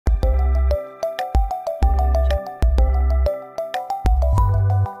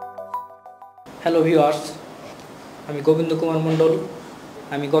Hello viewers, আমি গোবিন্দ কুমার মণ্ডল।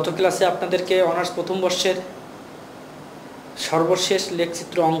 আমি গত ক্লাসে আপনাদেরকে অনার্স প্রথম বর্ষের সর্বশেষ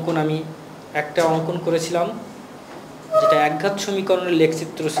লেখচিত্র অঙ্কন আমি একটা অঙ্কন করেছিলাম, যেটা একঘাত সমীকরণের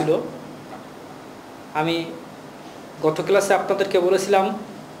লেখচিত্র ছিল। আমি গত ক্লাসে আপনাদেরকে বলেছিলাম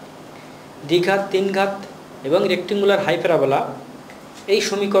দ্বিঘাত, তিনঘাত এবং রেক্টেঙ্গুলার হাইপারবোলা এই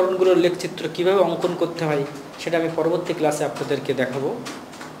সমীকরণগুলোর লেখচিত্র কীভাবে অঙ্কন করতে হয় সেটা আমি পরবর্তী ক্লাসে আপনাদেরকে দেখাবো।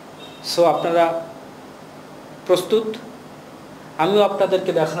 সো আপনারা প্রস্তুত? আমিও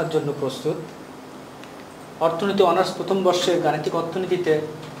আপনাদেরকে দেখানোর জন্য প্রস্তুত। অর্থনীতি অনার্স প্রথম বর্ষের গাণিতিক অর্থনীতিতে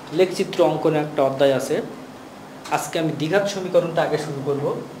লেখচিত্র অঙ্কনে একটা অধ্যায় আছে। আজকে আমি দ্বিঘাত সমীকরণটা আগে শুরু করব,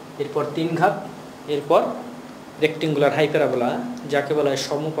 এরপর তিনঘাত, এরপর রেক্টেঙ্গুলার হাইপারবোলা, যাকে বলা হয়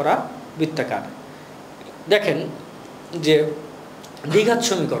সমকরা বৃত্তাকার। দেখেন যে দ্বিঘাত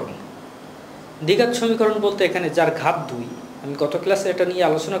সমীকরণ বলতে এখানে যার ঘাত 2, আমি গত ক্লাসে এটা নিয়ে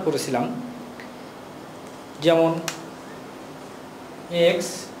আলোচনা করেছিলাম। যেমন x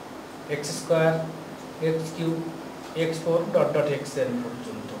square, x³ x4 xn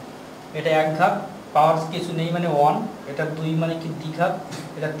পর্যন্ত, এটা একঘাত, পাওয়ার কিছু নেই মানে 1, এটা 2 মানে কি দ্বিঘাত,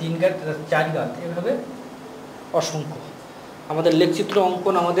 এটা তিনঘাত, এটা চারঘাত, এভাবে অসংখ্য। আমাদের লেখচিত্র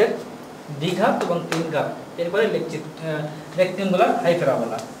অঙ্কন আমাদের দ্বিঘাত এবং তিনঘাত, এরপরে রেক্টেঙ্গুলার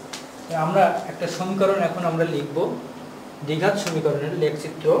হাইপারবোলা। আমরা একটা সমীকরণ এখন আমরা লিখব, দ্বিঘাত সমীকরণের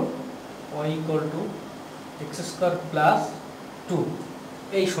লেখচিত্র y = x² + 2।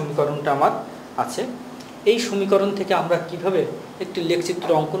 এই সমীকরণটা আমার আছে। এই সমীকরণ থেকে আমরা কিভাবে একটি লেখচিত্র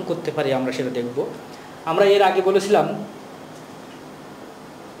অঙ্কন করতে পারি আমরা সেটা দেখব। আমরা এর আগে বলেছিলাম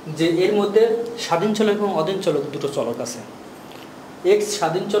যে এর মধ্যে স্বাধীন চলক এবং অধীন চলক দুটো চলক আছে। x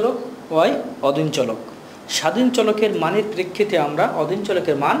স্বাধীন চলক, y অধীন চলক। স্বাধীন চলকের মানের প্রেক্ষিতে আমরা অধীন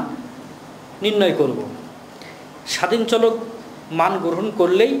চলকের মান নির্ণয় করব। স্বাধীন চলক মান গ্রহণ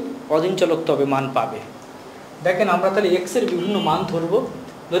করলেই অধীন চলক তবে মান পাবে। দেখেন আমরা তাহলে x এর বিভিন্ন মান ধরব,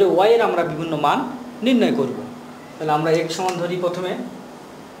 ধরে y এর আমরা বিভিন্ন মান নির্ণয় করব। তাহলে আমরা x সমান ধরি, প্রথমে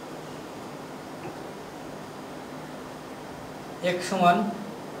x সমান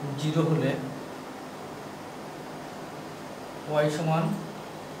 0 হলে y সমান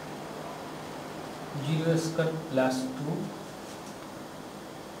 0² + 2,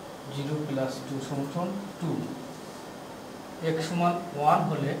 0 + 2 সমান 2। x সমান 1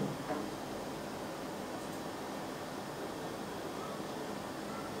 হলে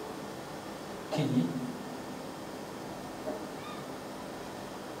ঠিক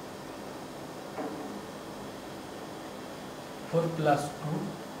 4 + 2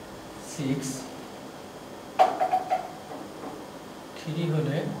 6, 3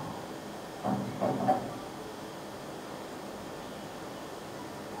 হলে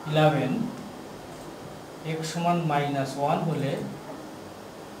 11। x সমান -1 হলে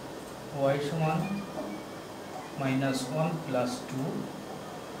y সমান -1 + 2,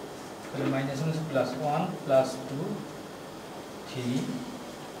 তাহলে -1 + 1 + 2 3।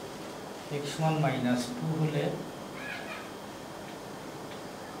 x সমান -2 হলে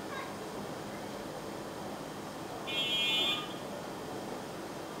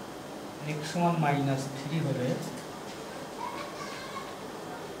x সমান -3 হলে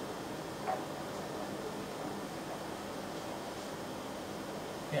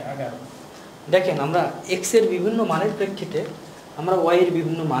দেখেন আমরা x এর বিভিন্ন মানের প্রেক্ষিতে আমরা y এর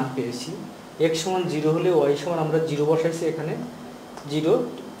বিভিন্ন মান পেয়েছি। x সমান 0 হলে y সমান আমরা 0 বসাইছি, এখানে 0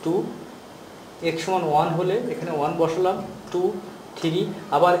 2। x সমান 1 হলে এখানে 1 বসালাম, 2 3।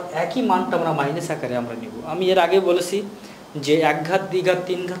 আবার একই মানটা আমরা মাইনাস আকারে আমরা নিব। আমি এর আগে বলেছি যে একঘাত, দ্বিঘাত,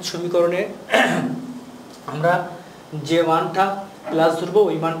 তিনঘাত সমীকরণে আমরা যে মানটা প্লাস ধরবো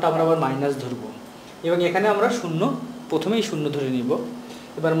ওই মানটা আমরা আবার মাইনাস ধরবো, এবং এখানে আমরা প্রথমেই শূন্য ধরে নিব।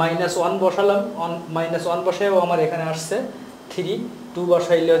 এবার -1 বসালাম, -1 বসাইও আমার এখানে আসছে 3, 2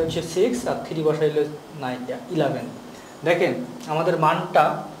 বসাইলে হচ্ছে 6, আর 3 বসাইলে 11। দেখেন আমাদের মানটা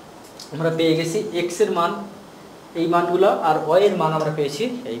আমরা পেয়ে গেছি, x এর মান এই মানগুলো, আর y এর মান আমরা পেয়েছি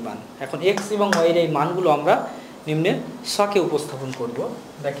এই মান। এখন x এবং y এর এই মানগুলো আমরা নিম্নে ছকে উপস্থাপন করব।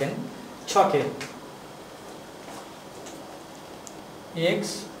 দেখেন ছকে x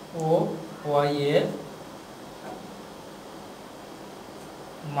ও y এর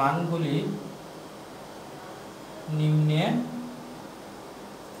মানগুলি নিম্নে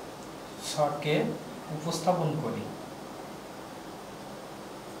ছকে উপস্থাপন করি।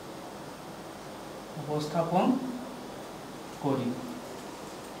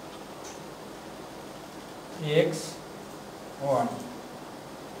 x1 x2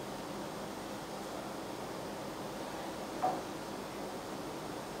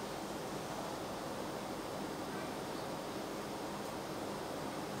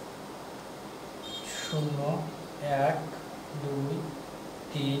 0 1 2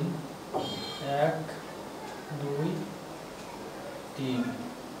 3 1 2 3।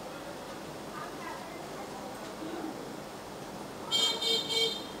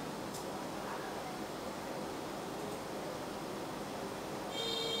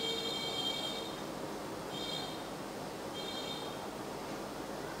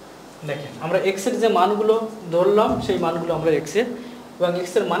 দেখেন আমরা এক্স এর যে মানগুলো ধরলাম সেই মানগুলো আমরা এক্স এর, এবং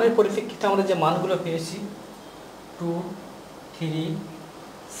এক্স এর মানের পরিপ্রেক্ষিতে আমরা যে মানগুলো পেয়েছি 2 3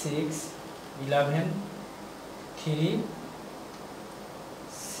 6 11 3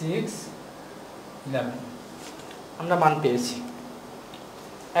 6 11 আমরা মান পেয়েছি।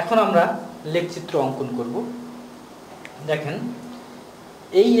 এখন আমরা লেখচিত্র অঙ্কন করব। দেখেন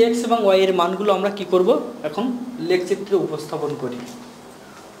এই এক্স এবং ওয়াই এর মানগুলো আমরা কি করব, এখন লেখচিত্রে উপস্থাপন করি।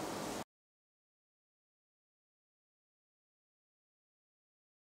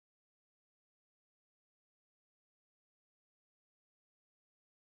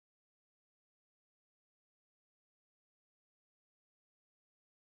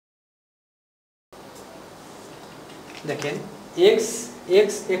 দেখেন x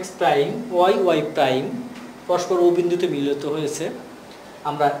x x prime Y Y prime পরস্পর ও বিন্দুতে মিলিত হয়েছে।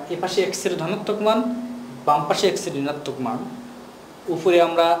 আমরা এ পাশে এক্স এর ধনাত্মক মান, বাম পাশে এক্স এর ঋণাত্মক মান, উপরে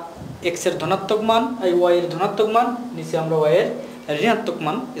আমরা এক্স এর ধনাত্মক মান আর ওয়াই এর ধনাত্মক মান, নিচে আমরা ওয়াই এর ঋণাত্মক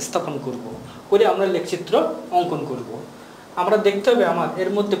মান স্থাপন করব, করে আমরা লেখচিত্র অঙ্কন করব। আমরা দেখতে হবে আমার এর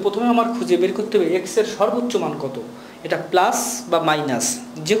মধ্যে প্রথমে আমার খুঁজে বের করতে হবে এক্স এর সর্বোচ্চ মান কত। এটা প্লাস বা মাইনাস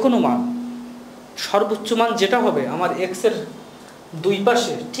যে কোনো মান, সর্বোচ্চ মান যেটা হবে আমার এক্স এর দুই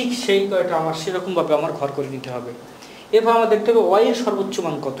পাশে ঠিক সেই কয়টা আমার সেরকমভাবে আমার ঘর করে নিতে হবে। এরপর আমরা দেখতে হবে ওয়াই এর সর্বোচ্চ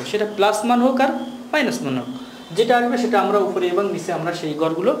মান কত, সেটা প্লাস মান হোক আর মাইনাস মান হোক, যেটা আসবে সেটা আমরা উপরে এবং নিচে আমরা সেই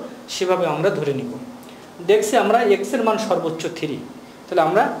ঘরগুলো সেভাবে আমরা ধরে নিব। দেখছি আমরা এক্স এর মান সর্বোচ্চ 3, তাহলে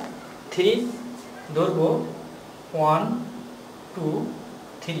আমরা 3 ধরব, 1 2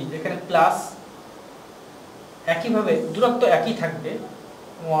 3, এখানে প্লাস, একইভাবে দূরত্ব একই থাকবে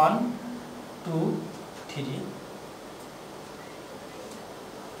 1 2 3,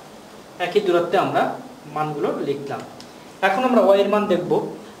 একই দূরত্বে আমরা মানগুলো লিখলাম। এখন আমরা ওয়াই এর মান দেখব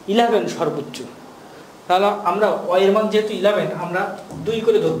 11 সর্বোচ্চ। তাহলে আমরা ওয়াই এর মান যেহেতু 11 আমরা 2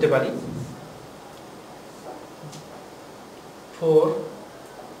 করে ধরতে পারি, 4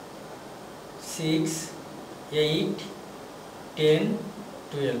 6 8 10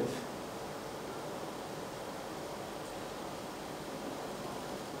 12।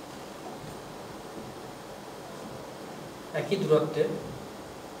 একই দূরত্বে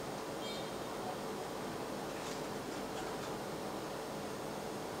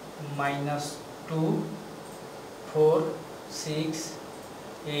 -2 4 6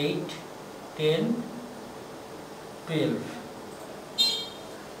 8 10 12।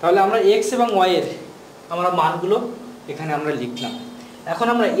 তাহলে আমরা এক্স এবং ওয়াই এর আমরা মানগুলো এখানে আমরা লিখলাম। এখন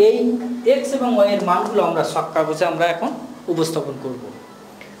আমরা এই এক্স এবং ওয়াই এর মানগুলো আমরা ছক কাগজে আমরা এখন উপস্থাপন করব।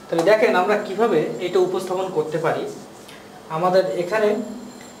 তাহলে দেখেন আমরা কিভাবে এটা উপস্থাপন করতে পারি। আমাদের এখানে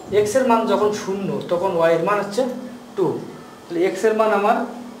এক্স এর মান যখন 0 তখন ওয়াই এর মান হচ্ছে 2, তাহলে এক্স এর মান আমার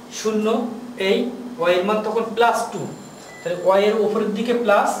 0, এই ওয়াই এর মান তখন +2, তাহলে ওয়াই এর উপরের দিকে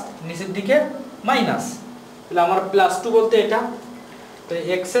প্লাস নিচের দিকে মাইনাস, তাহলে আমার +2 বলতে এটা। তাহলে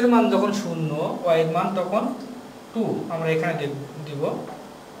এক্স এর মান যখন 0 ওয়াই এর মান তখন 2, আমরা এখানে দিব,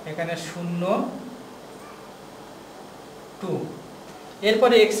 এখানে 0 2।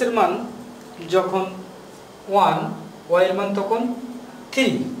 এরপরে এক্স এর মান যখন 1 ওয়াই এর মান তখন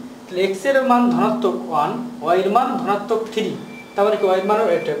 3, তাহলে এক্স এর মান ধনাত্মক 1 ওয়াই এর মান ধনাত্মক 3, তারপরে কি ওয়াই এর মানও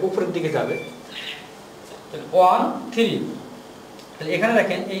এটা উপরের দিকে যাবে, তাহলে 1 3। তাহলে এখানে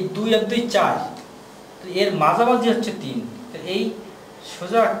দেখেন এই 2 আর 2 4, তো এর মাঝামাঝি হচ্ছে 3, তো এই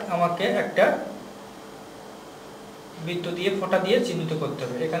সোজা আমাকে একটা বৃত্ত দিয়ে ফোঁটা দিয়ে চিহ্নিত করতে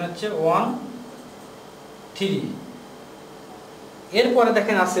হবে। এখানে হচ্ছে 1 3। এরপরে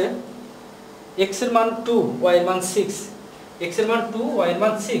দেখেন আছে x এর মান 2 y এর মান 6, x এর মান 2 y এর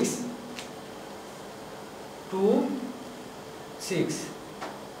মান 6 2 6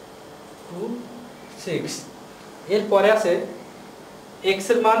 2 6। এরপরে আছে x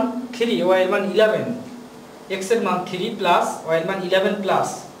এর মান 3 y এর মান 11, x এর মান 3 প্লাস y এর মান 11 প্লাস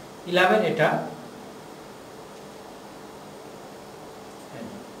 11, এটা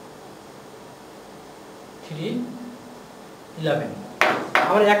 3 11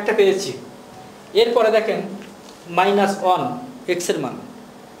 আমরা একটা পেয়েছি। এরপরে দেখেন -1 x এর মান,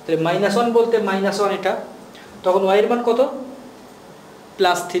 তাহলে -1 বলতে -1 এটা, তখন y এর মান কত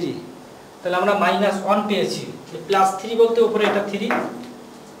 +3, তাহলে আমরা -1 পেয়েছি, +3 বলতে উপরে এটা 3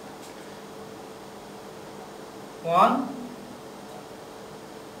 1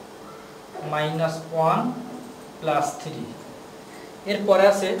 -1 প্লাস 3, এরপরে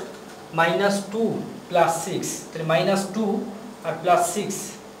আছে -2 প্লাস 6, তাহলে -2 আর প্লাস 6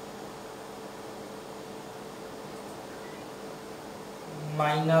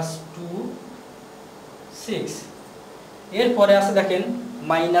 -2 6, এরপরে আছে দেখেন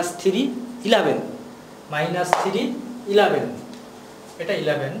 -3 11, -3 11, এটা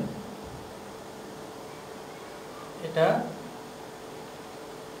 11, এটা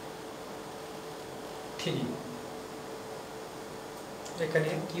 3, এখানে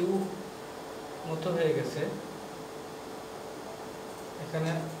কিউ মতো হয়ে গেছে,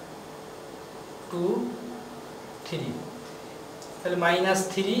 এখানে 2 3, তাহলে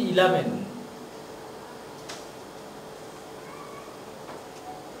 -3 11,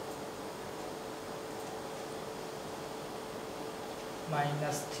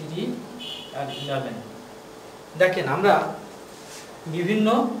 -3 আর 11। দেখেন আমরা বিভিন্ন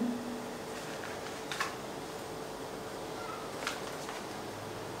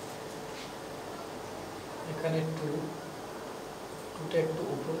এখানে 2টা একটু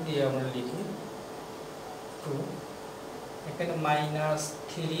উপর দিয়ে আমরা লিখি 2, এখানে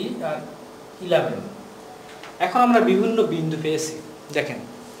 -3 আর 11। এখন আমরা বিভিন্ন বিন্দু পেয়েছি, দেখেন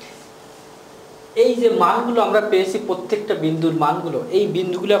এই যে মানগুলো আমরা পেয়েছি প্রত্যেকটা বিন্দুর মানগুলো, এই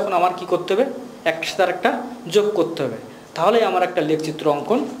বিন্দুগুলো এখন আমার কি করতে হবে, একটার সাথে একটা যোগ করতে হবে, তাহলে আমার একটা লেখচিত্র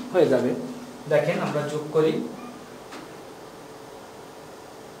অঙ্কন হয়ে যাবে। দেখেন আমরা যোগ করি,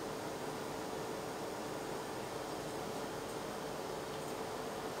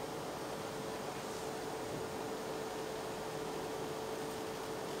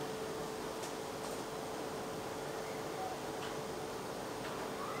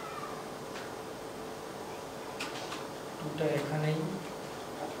 এখানেই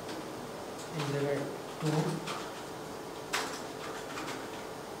এই জায়গায় 2,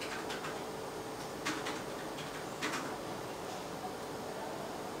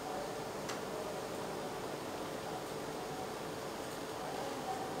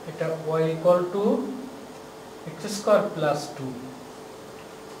 এটা y = x² + 2।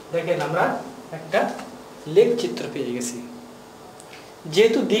 দেখেন আমরা একটা লেখচিত্র পেয়ে গেছি।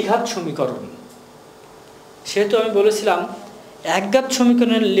 যেহেতু দ্বিঘাত সমীকরণ, সেহেতু আমি বলেছিলাম একঘাত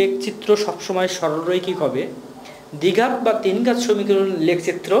সমীকরণের লেখচিত্র সবসময় সরলরৈখিক হবে, দ্বিঘাত বা তিনঘাত সমীকরণের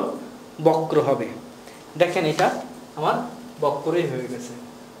লেখচিত্র বক্র হবে। দেখেন এটা আমার বক্রই হয়ে গেছে।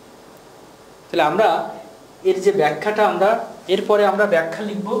 তাহলে আমরা এর যে ব্যাখ্যাটা, আমরা এরপরে আমরা ব্যাখ্যা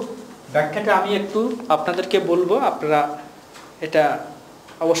লিখব। ব্যাখ্যাটা আমি একটু আপনাদেরকে বলবো, আপনারা এটা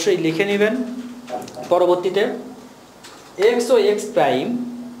অবশ্যই লিখে নেবেন পরবর্তীতে। এক্স ও এক্স প্রাইম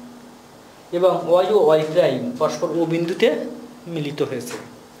এবং ওয়াই ও ওয়াই প্রাইম পরস্পর ও বিন্দুতে মিলিত হয়েছে।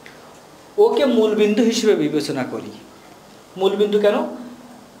 ওকে মূলবিন্দু হিসেবে বিবেচনা করি। মূলবিন্দু কেন?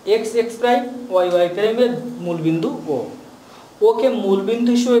 X x prime Y Y প্রাইমের মূলবিন্দু ও। ওকে মূলবিন্দু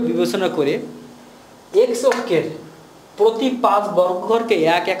হিসেবে বিবেচনা করে এক্স অক্ষের প্রতি 5 বর্গঘরকে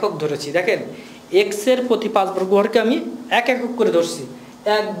 1 একক ধরেছি। দেখেন এক্সের প্রতি 5 বর্গঘরকে আমি 1 একক করে ধরছি,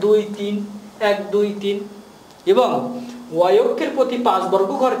 1 2 3 1 2 3, এবং ওয়াই অক্ষের প্রতি 5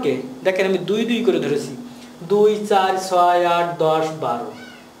 বর্গঘরকে দেখেন আমি 2 2 করে ধরেছি, 2 4 6 8 10 12,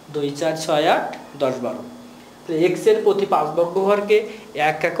 2 4 6 8 10 12। তো এক্সের প্রতি 5 বর্গঘরকে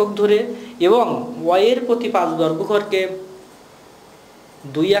 1 একক ধরে এবং ওয়াইয়ের প্রতি 5 বর্গঘরকে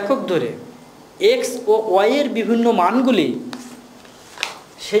 2 একক ধরে এক্স ও ওয়াইয়ের বিভিন্ন মানগুলি,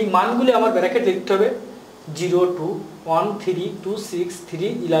 সেই মানগুলি আমার ব্র্যাকেট লিখতে হবে। 0 2 1 3 2 6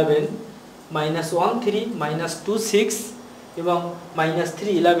 3 11, -1 3 -2 6 এবং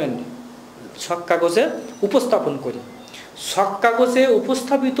 -3 11 ছক কাগজে উপস্থাপন করি। ছক কাগজে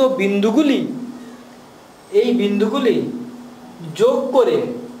উপস্থাপিত বিন্দুগুলি, এই বিন্দুগুলি যোগ করে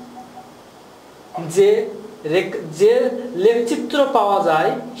যে লেখচিত্র পাওয়া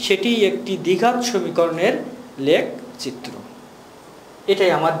যায় সেটি একটি দ্বিঘাত সমীকরণের লেখচিত্র।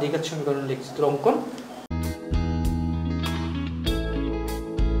 এটাই আমার দ্বিঘাত সমীকরণের লেখচিত্র অঙ্কন।